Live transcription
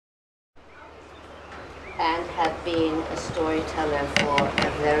and have been a storyteller for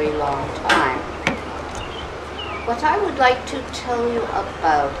a very long time. What I would like to tell you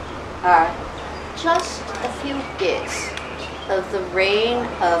about are just a few bits of the reign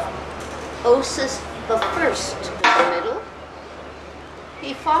of Osis the First in the middle.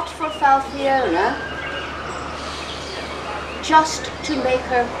 He fought for Falfiona just to make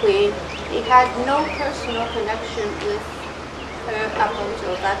her queen. He had no personal connection with her up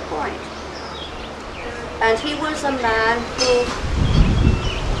until that point. And he was a man who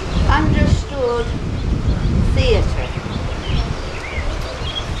understood theater.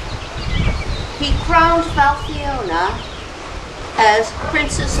 He crowned Falfiona as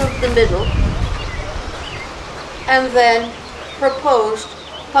Princess of the Middle and then proposed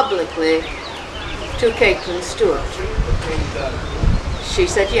publicly to Caitlin Stewart. She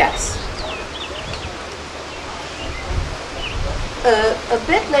said yes. A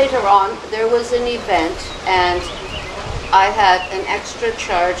bit later on, there was an event, and I had an extra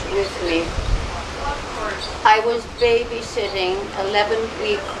charge with me. I was babysitting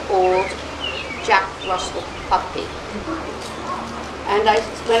 11-week-old Jack Russell puppy. And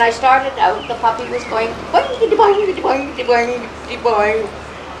when I started out, the puppy was going boing, giddy boing, giddy boing, giddy boing, giddy boing,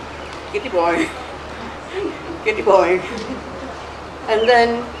 giddy boing, giddy boing. And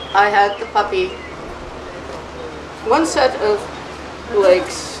then I had the puppy, one set of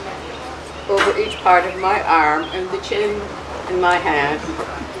legs over each part of my arm and the chin in my hand.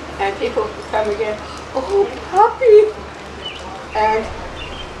 And people would come again, oh, puppy! And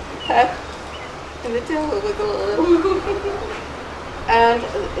pet in the tail with a little. And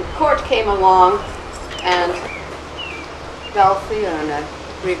the court came along, and Falfiona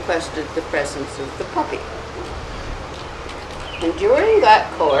requested the presence of the puppy. And during that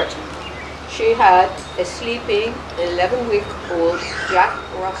court, she had a sleeping 11-week-old Jack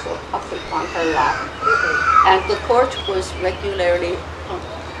Russell puppy on her lap, and the court was regularly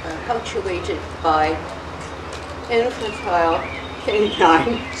punctuated by infantile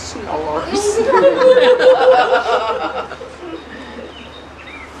canine snores.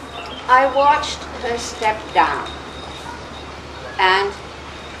 I watched her step down, and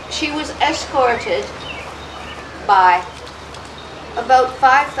she was escorted by about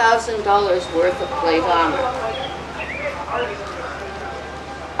 $5,000 worth of plate armor.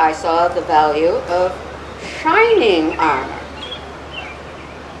 I saw the value of shining armor.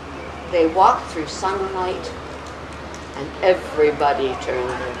 They walked through sunlight, and everybody turned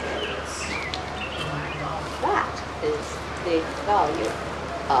their heads. That is the value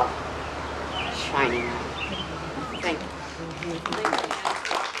of shining armor. Thank you.